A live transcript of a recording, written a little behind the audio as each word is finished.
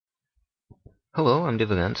Hello, I'm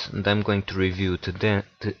divagante, and I'm going to review the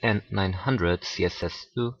N900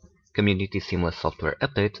 CSSU Community Seamless Software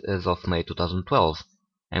Update as of May 2012.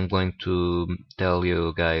 I'm going to tell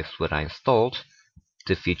you guys what I installed,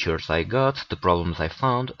 the features I got, the problems I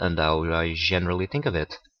found, and how I generally think of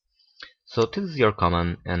it. So this is your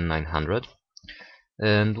common N900,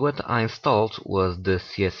 and what I installed was the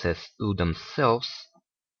CSSU themselves,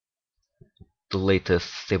 the latest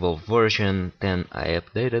stable version, then I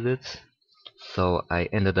updated it. So I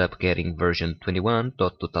ended up getting version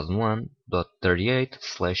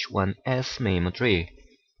 21.2001.38/1s MAME3.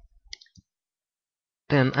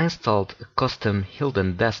 Then I installed a custom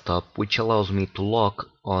Hilden desktop which allows me to lock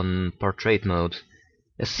on portrait mode,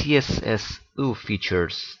 a CSSU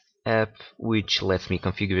features app which lets me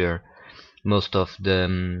configure most of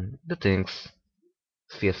the things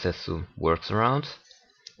CSSU works around,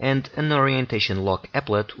 and an orientation lock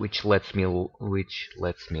applet which lets me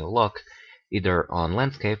lock either on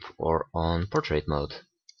landscape or on portrait mode.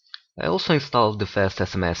 I also installed the fast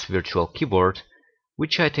SMS virtual keyboard,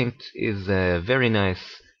 which I think is a very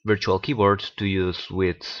nice virtual keyboard to use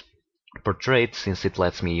with portrait since it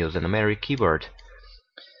lets me use a numeric keyboard.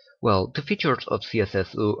 Well, the features of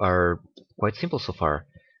CSSU are quite simple so far,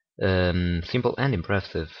 simple and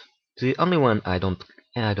impressive. The only one I don't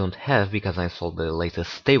have because I installed the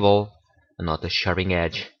latest stable, not the sharping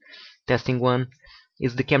edge testing one,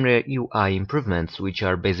 is the camera UI improvements, which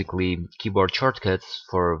are basically keyboard shortcuts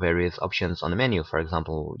for various options on the menu. For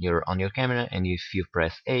example, you're on your camera and if you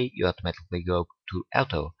press A, you automatically go to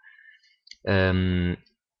auto.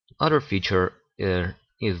 Other feature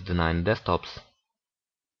is the 9 desktops,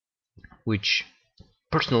 which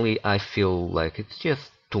personally I feel like it's just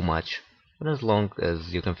too much. But as long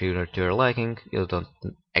as you configure to your liking, you don't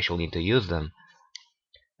actually need to use them.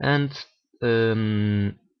 And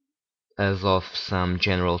as of some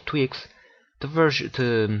general tweaks, the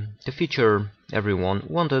feature everyone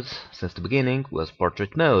wanted since the beginning was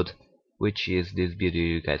portrait mode, which is this beauty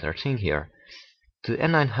you guys are seeing here. The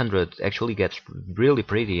N900 actually gets really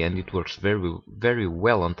pretty and it works very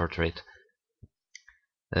well on portrait.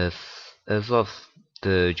 As, as of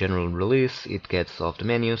the general release, it gets off the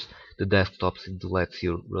menus, the desktops, it lets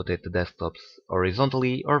you rotate the desktops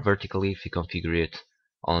horizontally or vertically if you configure it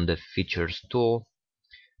on the features tool,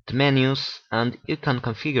 the menus, and you can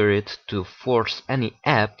configure it to force any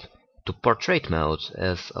app to portrait mode,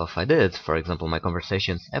 as if I did. For example, my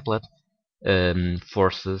conversations applet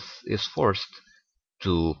is forced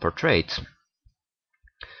to portrait.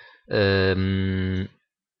 By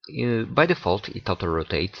default, it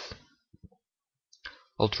auto-rotates,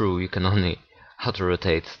 although you can only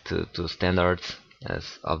auto-rotate to standards,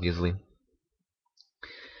 as obviously.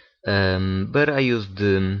 But I used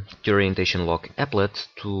the orientation lock applet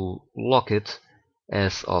to lock it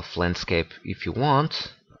as off landscape if you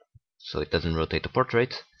want, so it doesn't rotate the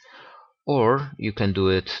portrait, or you can do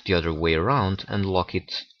it the other way around and lock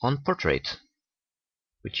it on portrait,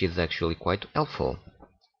 which is actually quite helpful.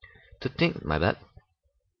 My bad.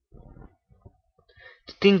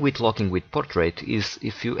 The thing with locking with portrait is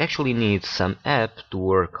if you actually need some app to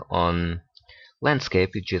work on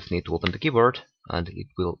landscape, you just need to open the keyboard and it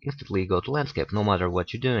will instantly go to landscape no matter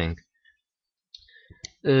what you're doing.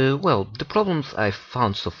 Well, the problems I've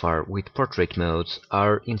found so far with portrait modes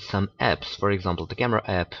are in some apps. For example, the camera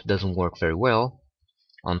app doesn't work very well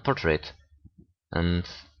on portrait, and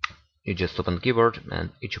you just open the keyboard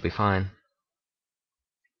and it should be fine.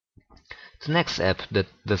 The next app that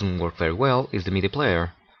doesn't work very well is the MIDI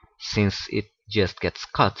player, since it just gets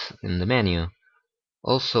cut in the menu.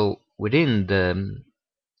 Also, within the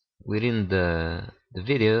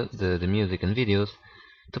video, the music and videos,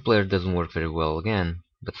 the player doesn't work very well again.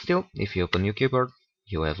 But still, if you open your keyboard,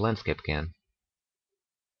 you have landscape again.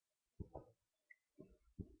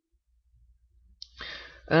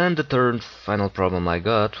 And the third final problem I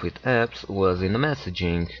got with apps was in the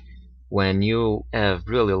messaging. When you have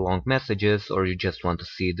really long messages or you just want to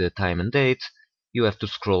see the time and date, you have to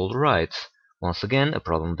scroll right. Once again, a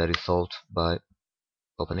problem that is solved by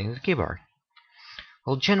opening the keyboard.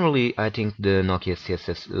 Well, generally, I think the Nokia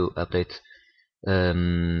CSSU update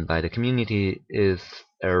by the community is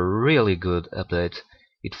a really good update.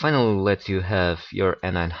 It finally lets you have your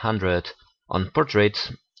N900 on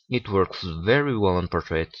portrait. It works very well on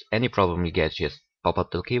portrait. Any problem you get, just pop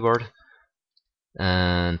up the keyboard.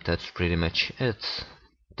 And that's pretty much it.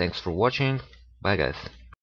 Thanks for watching. Bye guys.